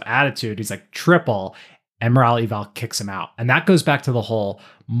puts up attitude. He's like, triple. And Morale Eval kicks him out. And that goes back to the whole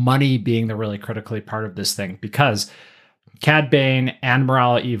money being the really critically part of this thing, because Cad Bane and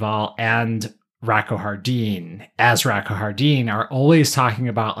Morale Eval and Rako Hardeen as Rako Hardeen are always talking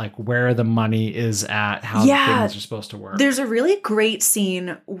about like where the money is at, how things are supposed to work. There's a really great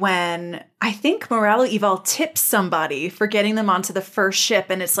scene when I think Morale Eval tips somebody for getting them onto the first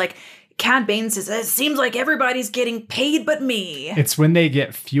ship, and it's like Cad Bane says, it seems like everybody's getting paid but me. It's when they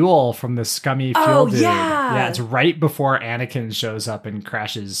get fuel from the scummy fuel dude. Yeah. Yeah, it's right before Anakin shows up and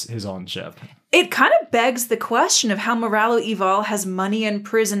crashes his own ship. It kind of begs the question of how Morale Eval has money in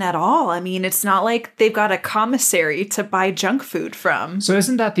prison at all. I mean, it's not like they've got a commissary to buy junk food from. So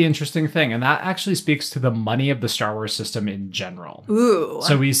isn't that the interesting thing? And that actually speaks to the money of the Star Wars system in general. Ooh.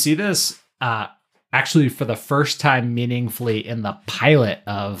 So we see this actually for the first time meaningfully in the pilot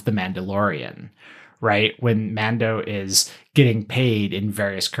of The Mandalorian, right? When Mando is getting paid in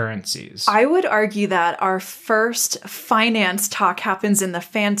various currencies. I would argue that our first finance talk happens in The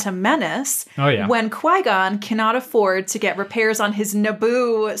Phantom Menace. Oh, yeah. When Qui-Gon cannot afford to get repairs on his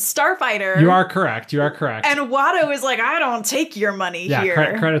Naboo starfighter. You are correct. You are correct. And Watto is like, I don't take your money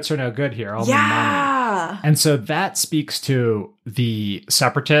here. Credits are no good here. All the money. And so that speaks to the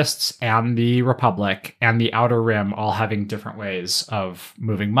Separatists and the Republic and the Outer Rim all having different ways of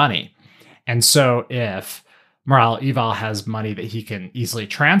moving money. And so if Morale Eval has money that he can easily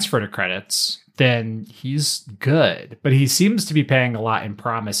transfer to credits, then he's good. But he seems to be paying a lot in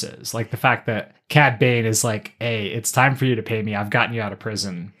promises. Like the fact that Cad Bane is like, hey, it's time for you to pay me. I've gotten you out of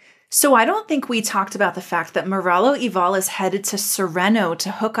prison. So I don't think we talked about the fact that Moralo Eval is headed to Sereno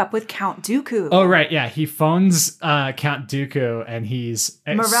to hook up with Count Dooku. Oh, right. Yeah. He phones Count Dooku and he's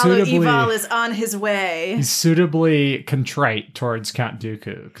Moralo Eval is on his way. He's suitably contrite towards Count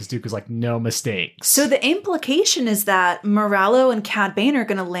Dooku because Dooku's like, no mistakes. So the implication is that Moralo and Cad Bane are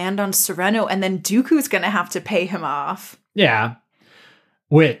going to land on Sereno and then Dooku's going to have to pay him off. Yeah.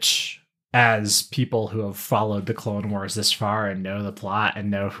 Which, as people who have followed the Clone Wars this far and know the plot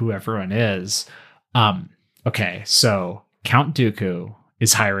and know who everyone is, okay, so Count Dooku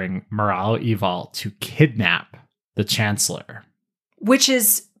is hiring Moralo Eval to kidnap the Chancellor. Which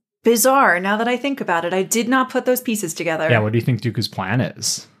is bizarre now that I think about it. I did not put those pieces together. Yeah, what do you think Dooku's plan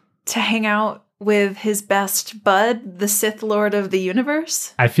is? To hang out with his best bud, the Sith Lord of the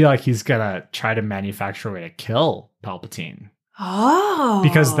universe? I feel like he's gonna try to manufacture a way to kill Palpatine. Oh.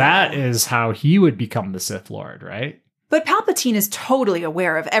 Because that is how he would become the Sith Lord, right? But Palpatine is totally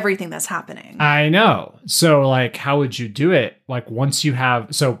aware of everything that's happening. I know. So, like, how would you do it? Like, once you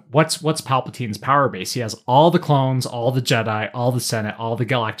have... So, what's Palpatine's power base? He has all the clones, all the Jedi, all the Senate, all the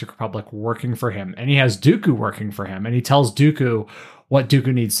Galactic Republic working for him. And he has Dooku working for him. And he tells Dooku what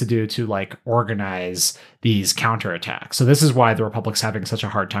Dooku needs to do to, like, organize these counterattacks. So this is why the Republic's having such a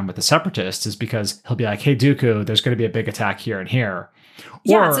hard time with the Separatists, is because he'll be like, hey, Dooku, there's going to be a big attack here and here.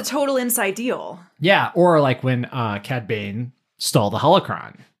 Yeah, it's a total inside deal. Yeah, or like when Cad Bane stole the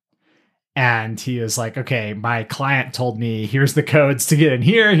holocron. And he is like, okay, my client told me, here's the codes to get in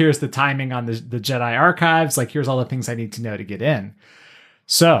here. Here's the timing on the Jedi archives. Like, here's all the things I need to know to get in.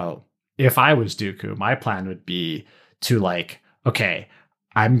 So if I was Dooku, my plan would be to like, okay,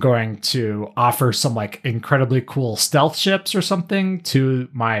 I'm going to offer some like incredibly cool stealth ships or something to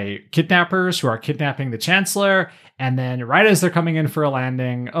my kidnappers who are kidnapping the Chancellor. And then right as they're coming in for a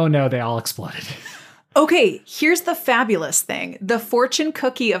landing, oh no, they all exploded. Okay, here's the fabulous thing. The fortune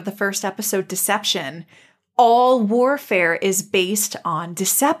cookie of the first episode, Deception. All warfare is based on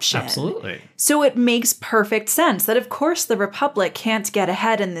deception. Absolutely. So it makes perfect sense that, of course, the Republic can't get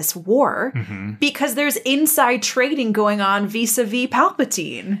ahead in this war because there's inside trading going on vis-a-vis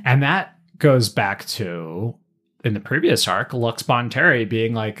Palpatine. And that goes back to, in the previous arc, Lux Bonteri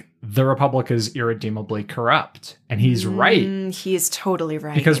being like, the Republic is irredeemably corrupt. And he's right. He is totally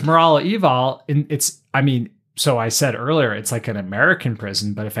right. Because Morale Eval, so I said earlier, it's like an American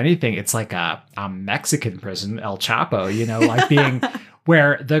prison, but if anything, it's like a Mexican prison, El Chapo, like being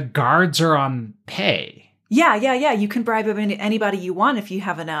where the guards are on pay. Yeah. You can bribe anybody you want if you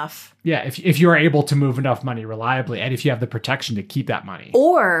have enough. Yeah, if you are able to move enough money reliably and if you have the protection to keep that money.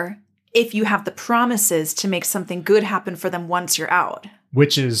 Or if you have the promises to make something good happen for them once you're out.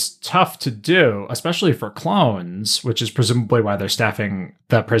 Which is tough to do, especially for clones, which is presumably why they're staffing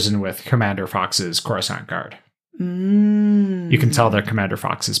the prison with Commander Fox's Coruscant Guard. You can tell they're Commander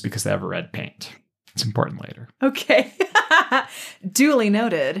Foxes because they have a red paint. It's important later. Okay. Duly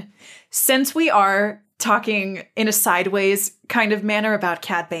noted. Since we are talking in a sideways kind of manner about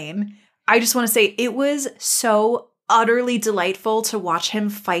Cad Bane, I just want to say it was so utterly delightful to watch him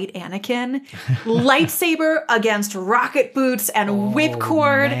fight Anakin. Lightsaber against rocket boots and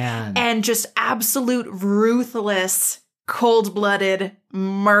whipcord and just absolute ruthless, cold-blooded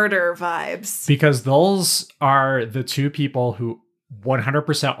murder vibes. Because those are the two people who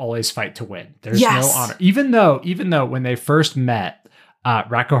 100% always fight to win. There's no honor. Even though when they first met,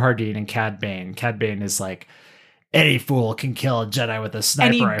 Rako Hardeen and Cad Bane is like, any fool can kill a Jedi with a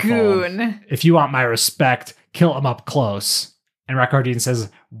sniper rifle. Goon. If you want my respect, kill him up close. And Rako Hardeen says,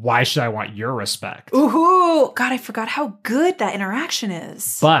 why should I want your respect? Ooh, God, I forgot how good that interaction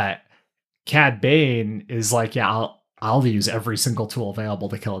is. But Cad Bane is like, yeah, I'll use every single tool available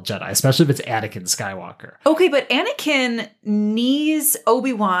to kill a Jedi, especially if it's Anakin Skywalker. Okay, but Anakin knees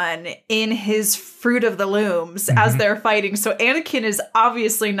Obi-Wan in his Fruit of the Looms as they're fighting. So Anakin is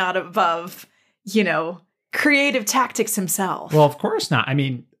obviously not above, creative tactics himself. Well, of course not. I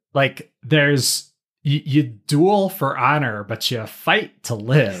mean, like, there's you duel for honor, but you fight to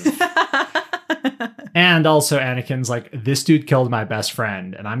live. And also Anakin's like, this dude killed my best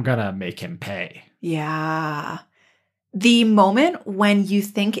friend and I'm gonna make him pay. Yeah. The moment when you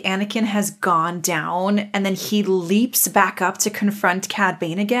think Anakin has gone down and then he leaps back up to confront Cad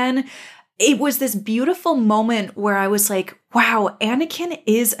Bane again, it was this beautiful moment where I was like, wow, Anakin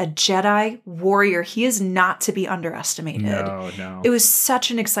is a Jedi warrior. He is not to be underestimated. No. It was such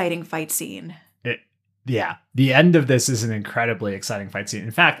an exciting fight scene. Yeah, the end of this is an incredibly exciting fight scene.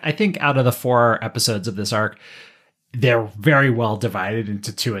 In fact, I think out of the 4 episodes of this arc, they're very well divided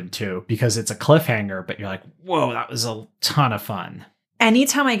into 2 and 2 because it's a cliffhanger, but you're like, whoa, that was a ton of fun.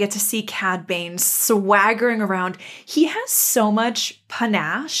 Anytime I get to see Cad Bane swaggering around, he has so much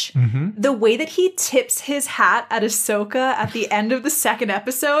panache. The way that he tips his hat at Ahsoka at the end of the 2nd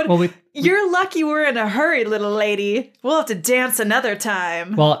episode. Well, you're lucky we're in a hurry, little lady. We'll have to dance another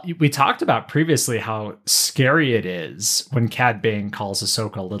time. Well, we talked about previously how scary it is when Cad Bane calls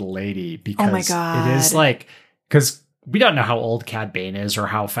Ahsoka little lady because oh my God. It is like, because we don't know how old Cad Bane is or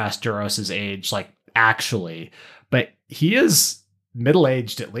how fast Duros is aged, like actually, but he is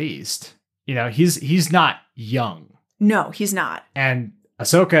middle-aged at least. He's not young. No, he's not. And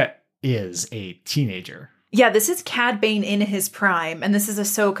Ahsoka is a teenager. Yeah, this is Cad Bane in his prime, and this is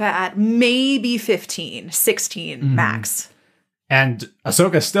Ahsoka at maybe 15, 16 max. And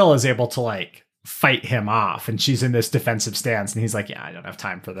Ahsoka still is able to fight him off, and she's in this defensive stance, and he's like, yeah, I don't have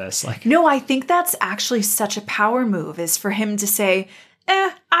time for this. No, I think that's actually such a power move, is for him to say,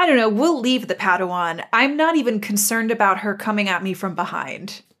 I don't know, we'll leave the Padawan. I'm not even concerned about her coming at me from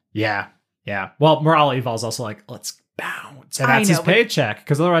behind. Yeah. Well, Morale Evol's also like, let's bounce. And that's his paycheck,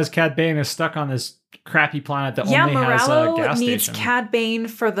 because otherwise Cad Bane is stuck on this crappy planet that only has a gas Moralo needs station. Cad Bane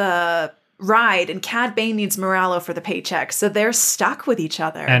for the ride, and Cad Bane needs Moralo for the paycheck, so they're stuck with each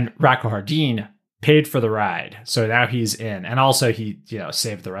other. And Rako Hardeen paid for the ride, so now he's in, and also he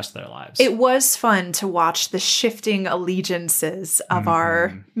saved the rest of their lives. It was fun to watch the shifting allegiances of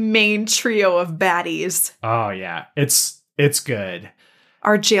our main trio of baddies. Oh yeah, it's good.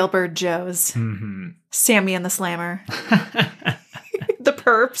 Our jailbird Joes. Sammy and the Slammer. The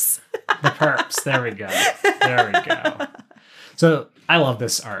perps. The perps. There we go. So I love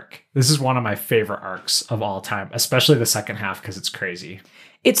this arc. This is one of my favorite arcs of all time, especially the second half because it's crazy.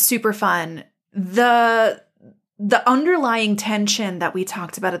 It's super fun. The underlying tension that we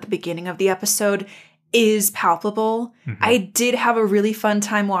talked about at the beginning of the episode is palpable. I did have a really fun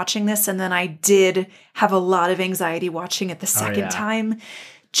time watching this, and then I did have a lot of anxiety watching it the second time.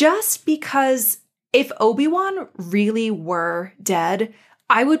 Just because if Obi-Wan really were dead,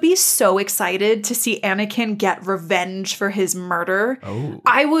 I would be so excited to see Anakin get revenge for his murder. Oh.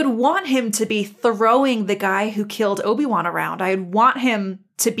 I would want him to be throwing the guy who killed Obi-Wan around. I'd want him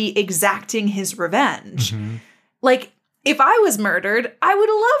to be exacting his revenge. If I was murdered, I would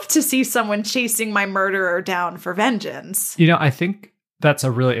love to see someone chasing my murderer down for vengeance. I think that's a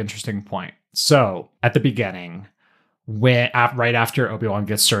really interesting point. So at the beginning, right after Obi-Wan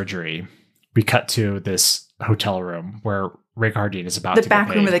gets surgery, we cut to this hotel room where Rako Hardeen is about to get the back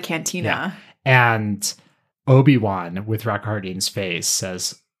room paid. of the cantina. Yeah. And Obi-Wan, with Rako Hardeen's face,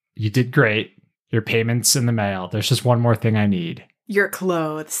 says, you did great. Your payment's in the mail. There's just one more thing I need. Your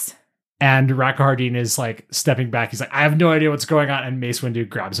clothes. And Rako Hardeen is stepping back. He's like, I have no idea what's going on. And Mace Windu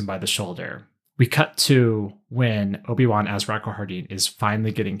grabs him by the shoulder. We cut to when Obi-Wan as Rako Hardeen is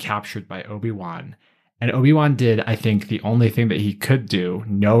finally getting captured by Obi-Wan. And Obi-Wan did, I think, the only thing that he could do,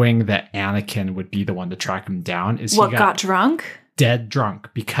 knowing that Anakin would be the one to track him down, is he got drunk? Dead drunk.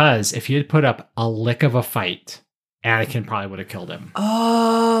 Because if he had put up a lick of a fight, Anakin probably would have killed him.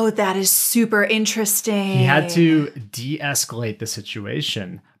 Oh, that is super interesting. He had to de-escalate the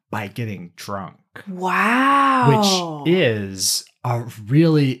situation by getting drunk. Wow. Which is a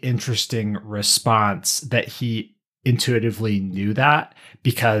really interesting response that he intuitively knew that,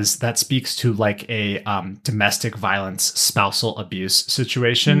 because that speaks to like a domestic violence, spousal abuse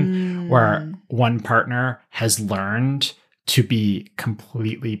situation where one partner has learned to be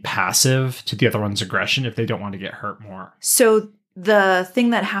completely passive to the other one's aggression if they don't want to get hurt more. So the thing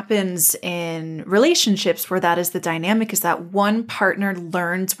that happens in relationships where that is the dynamic is that one partner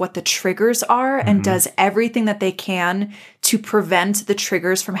learns what the triggers are and does everything that they can to prevent the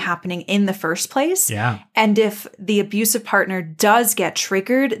triggers from happening in the first place. Yeah. And if the abusive partner does get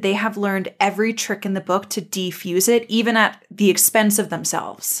triggered, they have learned every trick in the book to defuse it, even at the expense of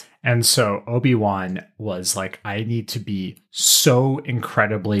themselves. And so Obi-Wan was like, I need to be so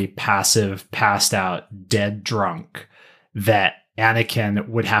incredibly passive, passed out, dead drunk that Anakin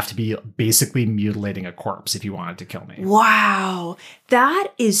would have to be basically mutilating a corpse if he wanted to kill me. Wow. That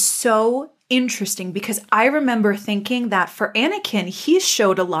is so interesting, because I remember thinking that for Anakin, he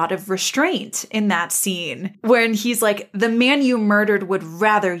showed a lot of restraint in that scene when he's like, the man you murdered would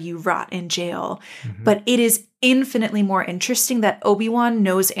rather you rot in jail. But it is infinitely more interesting that Obi-Wan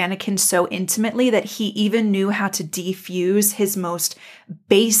knows Anakin so intimately that he even knew how to defuse his most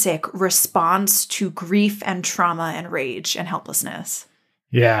basic response to grief and trauma and rage and helplessness.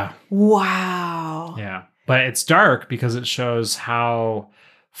 Yeah. Wow. Yeah. But it's dark because it shows how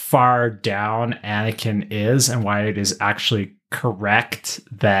far down Anakin is and why it is actually correct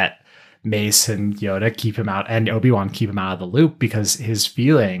that Mace and Yoda keep him out and Obi-Wan keep him out of the loop, because his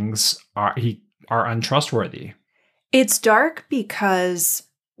feelings are untrustworthy. It's dark because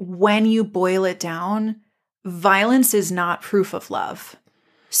when you boil it down, violence is not proof of love.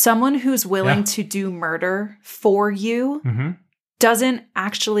 Someone who's willing to do murder for you doesn't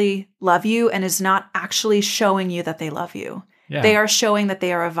actually love you and is not actually showing you that they love you. Yeah. They are showing that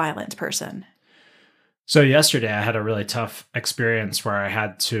they are a violent person. So yesterday I had a really tough experience where I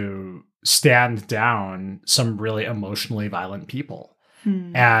had to stand down some really emotionally violent people.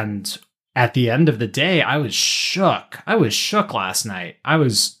 And at the end of the day, I was shook. I was shook last night. I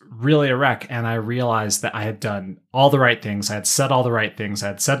was really a wreck. And I realized that I had done all the right things. I had said all the right things. I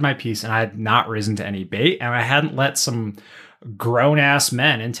had said my piece and I had not risen to any bait. And I hadn't let some grown-ass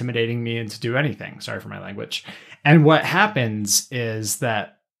men intimidating me into do anything. Sorry for my language. And what happens is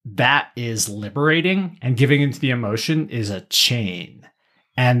that is liberating, and giving into the emotion is a chain.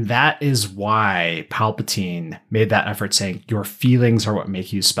 And that is why Palpatine made that effort, saying your feelings are what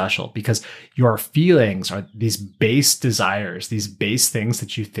make you special, because your feelings are these base desires, these base things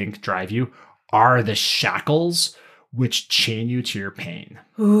that you think drive you are the shackles which chain you to your pain.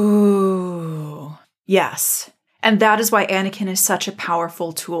 Ooh, yes. And that is why Anakin is such a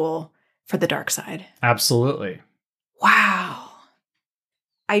powerful tool for the dark side. Absolutely. Wow.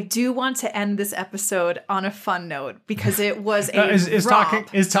 I do want to end this episode on a fun note, because it was a is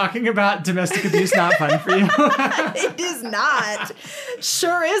talking about domestic abuse not fun for you? It is not.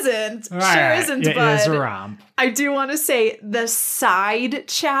 Sure isn't. Isn't. It but is a romp. I do want to say the side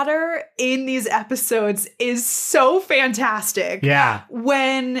chatter in these episodes is so fantastic. Yeah.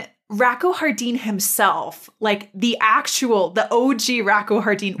 When Rako Hardeen himself, like the OG Rako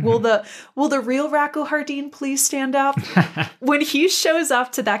Hardeen, will the real Rako Hardeen please stand up? When he shows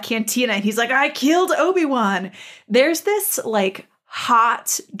up to that cantina and he's like, I killed Obi-Wan. There's this like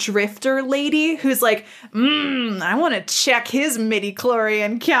hot drifter lady who's like, I want to check his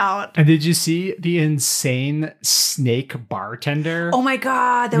midi-chlorian count. And did you see the insane snake bartender? Oh my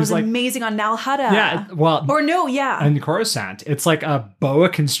God, that was like, amazing on Nal Hutta. Yeah, well... Or no, yeah. In Coruscant. It's like a boa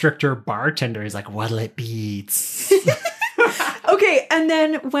constrictor bartender. He's like, what'll it be? Okay, and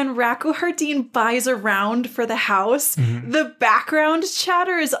then when Rako Hardeen buys a round for the house, the background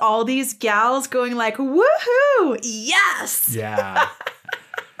chatter is all these gals going like, woohoo, yes! Yeah.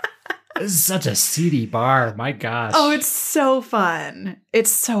 This is such a seedy bar, my gosh. Oh, it's so fun.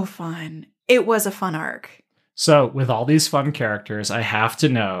 It's so fun. It was a fun arc. So with all these fun characters, I have to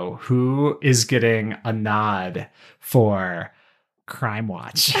know who is getting a nod for Crime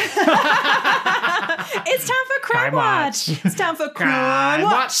Watch. It's time for Crime Watch. It's time for Crime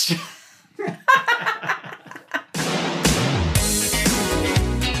Watch.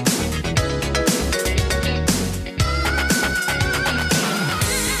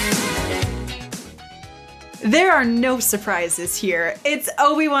 There are no surprises here. It's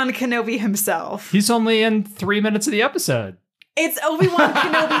Obi-Wan Kenobi himself. He's only in 3 minutes of the episode. It's Obi-Wan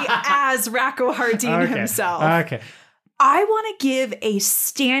Kenobi as Rako Hardeen himself. Okay. I want to give a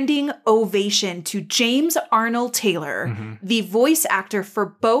standing ovation to James Arnold Taylor, the voice actor for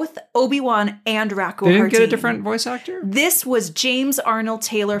both Obi-Wan and Rako Hardeen. They didn't get a different voice actor? This was James Arnold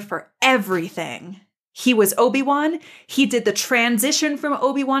Taylor for everything. He was Obi-Wan. He did the transition from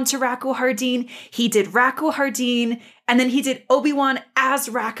Obi-Wan to Rako Hardeen. He did Rako Hardeen. And then he did Obi-Wan as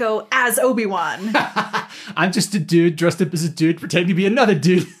Rako as Obi-Wan. I'm just a dude dressed up as a dude pretending to be another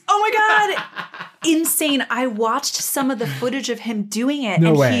dude. Oh my God. Insane. I watched some of the footage of him doing it.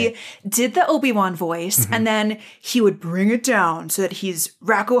 No way. He did the Obi-Wan voice and then he would bring it down so that he's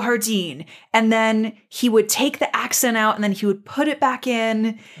Rako Hardeen. And then he would take the accent out and then he would put it back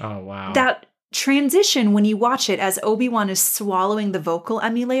in. Oh, wow. That transition, when you watch it as Obi-Wan is swallowing the vocal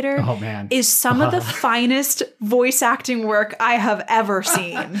emulator, is some of the finest voice acting work I have ever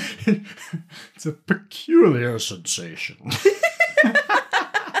seen. It's a peculiar sensation.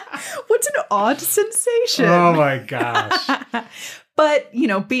 What's an odd sensation? Oh my gosh. But, you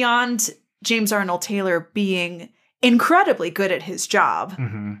know, beyond James Arnold Taylor being incredibly good at his job,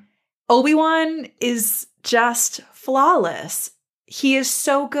 Obi-Wan is just flawless. He is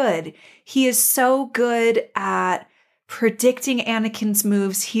so good. He is so good at predicting Anakin's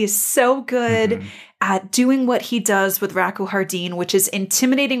moves. He is so good at doing what he does with Rako Hardeen, which is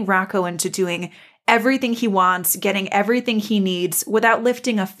intimidating Rako into doing everything he wants, getting everything he needs without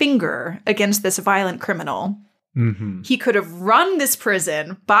lifting a finger against this violent criminal. He could have run this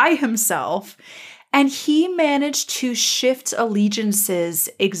prison by himself, and he managed to shift allegiances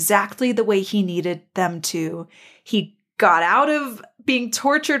exactly the way he needed them to. He got out of being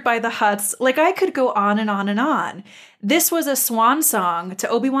tortured by the Hutts. Like, I could go on and on and on. This was a swan song to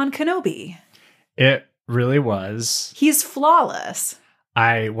Obi-Wan Kenobi. It really was. He's flawless.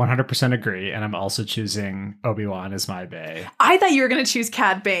 I 100% agree, and I'm also choosing Obi-Wan as my bae. I thought you were going to choose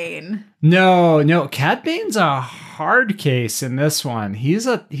Cad Bane. No, Cad Bane's a hard case in this one.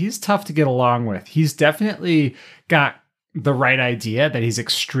 He's tough to get along with. He's definitely got the right idea that he's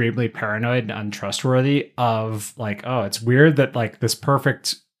extremely paranoid and untrustworthy of like, oh, it's weird that like this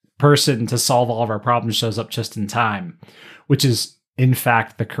perfect person to solve all of our problems shows up just in time, which is in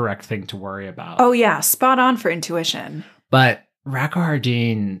fact the correct thing to worry about. Oh yeah, spot on for intuition. But Rako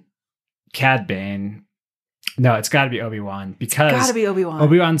Hardeen, Cad Bane, no, it's got to be Obi-Wan because Got to be Obi-Wan.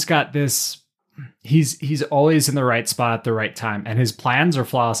 Obi-Wan's got this. He's always in the right spot at the right time, and his plans are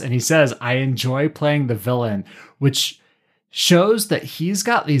flawless. And he says, "I enjoy playing the villain," which shows that he's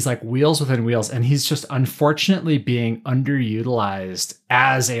got these like wheels within wheels, and he's just unfortunately being underutilized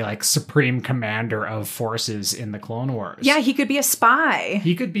as a like supreme commander of forces in the Clone Wars. Yeah, he could be a spy.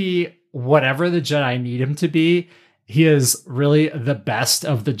 He could be whatever the Jedi need him to be. He is really the best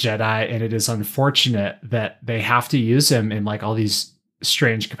of the Jedi, and it is unfortunate that they have to use him in like all these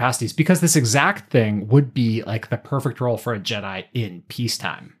strange capacities, because this exact thing would be like the perfect role for a Jedi in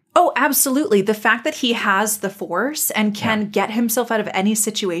peacetime. Oh, absolutely. The fact that he has the Force and can get himself out of any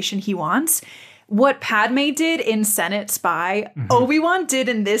situation he wants. What Padme did in Senate Spy, Obi-Wan did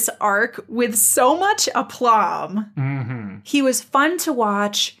in this arc with so much aplomb. He was fun to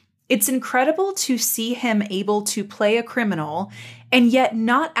watch. It's incredible to see him able to play a criminal and yet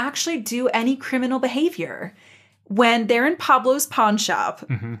not actually do any criminal behavior. When they're in Pablo's pawn shop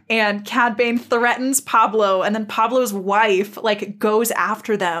and Cad Bane threatens Pablo and then Pablo's wife like goes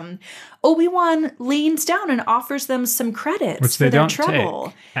after them, Obi-Wan leans down and offers them some credits for their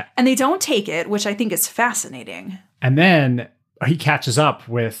trouble. And they don't take it, which I think is fascinating. And then he catches up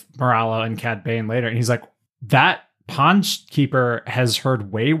with Moralo and Cad Bane later, and he's like, that pawn keeper has heard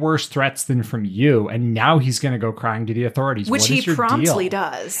way worse threats than from you, and now he's going to go crying to the authorities. Which he promptly deal?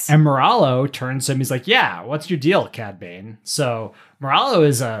 Does. And Moralo turns to him. He's like, yeah, what's your deal, Cad Bane? So Moralo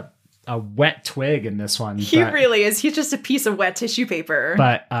is a wet twig in this one. He really is. He's just a piece of wet tissue paper.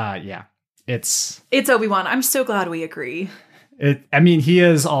 But yeah, it's Obi-Wan. I'm so glad we agree. He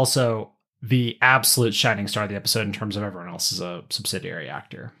is also the absolute shining star of the episode in terms of everyone else is a subsidiary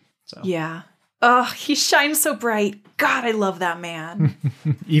actor. So yeah. Oh, he shines so bright. God, I love that man.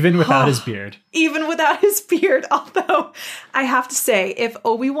 Even without his beard. Even without his beard. Although, I have to say, if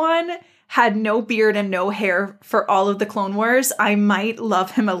Obi-Wan had no beard and no hair for all of the Clone Wars, I might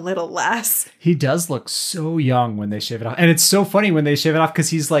love him a little less. He does look so young when they shave it off. And it's so funny when they shave it off because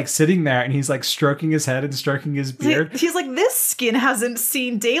he's like sitting there and he's like stroking his head and stroking his beard. He's like, this skin hasn't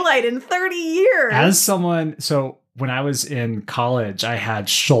seen daylight in 30 years. As someone... So when I was in college, I had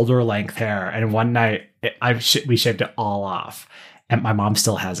shoulder length hair, and one night we shaved it all off, and my mom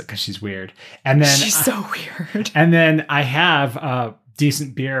still has it because she's weird. And then she's so weird. And then I have a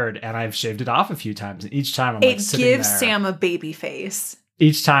decent beard, and I've shaved it off a few times, and each time I'm like sitting there. It gives Sam a baby face.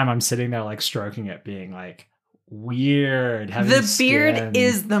 Each time I'm sitting there like stroking it, being like, weird. The beard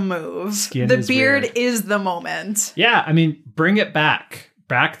is the move. The beard is the moment. Yeah, I mean, bring it back.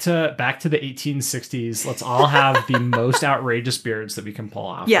 Back to the 1860s. Let's all have the most outrageous beards that we can pull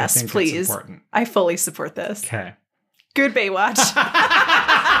off. Yes, I think please. It's important. I fully support this. Okay. Good Baywatch.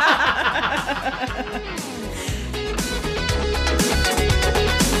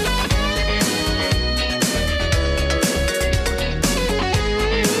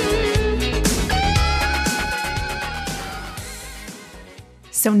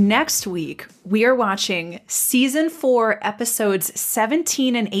 So next week, we are watching season 4, episodes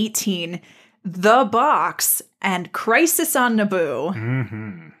 17 and 18, The Box and Crisis on Naboo.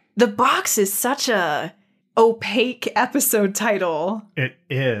 Mm-hmm. The Box is such a opaque episode title. It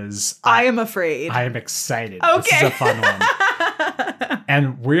is. I am afraid. I am excited. Okay. This is a fun one.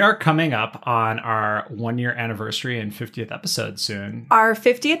 And we are coming up on our 1-year anniversary and 50th episode soon. Our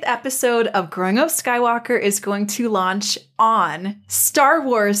 50th episode of Growing Up Skywalker is going to launch on Star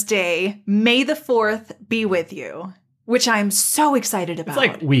Wars Day, May the 4th be with you, which I'm so excited about. It's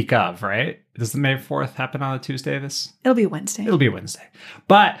like week of, right? Does the May 4th happen on a Tuesday? It'll be Wednesday. It'll be Wednesday.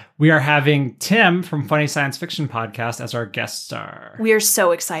 But we are having Tim from Funny Science Fiction Podcast as our guest star. We are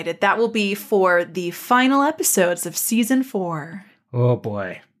so excited. That will be for the final episodes of season 4. Oh,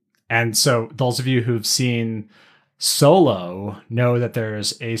 boy. And so those of you who've seen Solo know that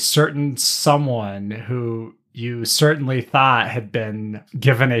there's a certain someone who you certainly thought had been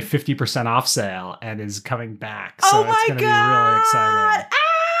given a 50% off sale and is coming back. So it's going to be really exciting.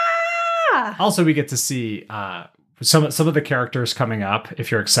 Ah! Also, we get to see some of the characters coming up.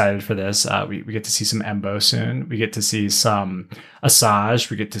 If you're excited for this, we get to see some Embo soon. We get to see some Asajj.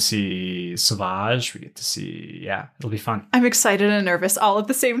 We get to see Savage. We get to see, yeah, it'll be fun. I'm excited and nervous all at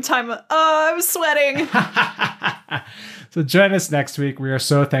the same time. Oh, I'm sweating. So join us next week. We are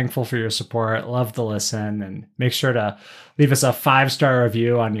so thankful for your support. Love to listen, and make sure to leave us a 5-star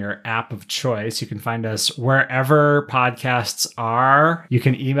review on your app of choice. You can find us wherever podcasts are. You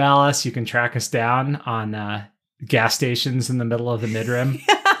can email us. You can track us down on gas stations in the middle of the midrim.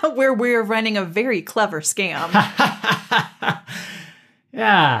 Where we're running a very clever scam.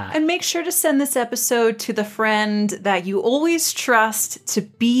 Yeah. And make sure to send this episode to the friend that you always trust to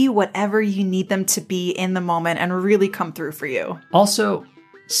be whatever you need them to be in the moment and really come through for you. Also,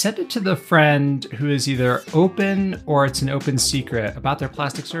 send it to the friend who is either open or it's an open secret about their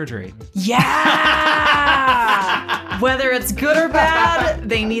plastic surgery. Yeah! Whether it's good or bad,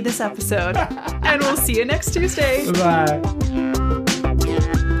 they need this episode. And we'll see you next Tuesday. Bye-bye.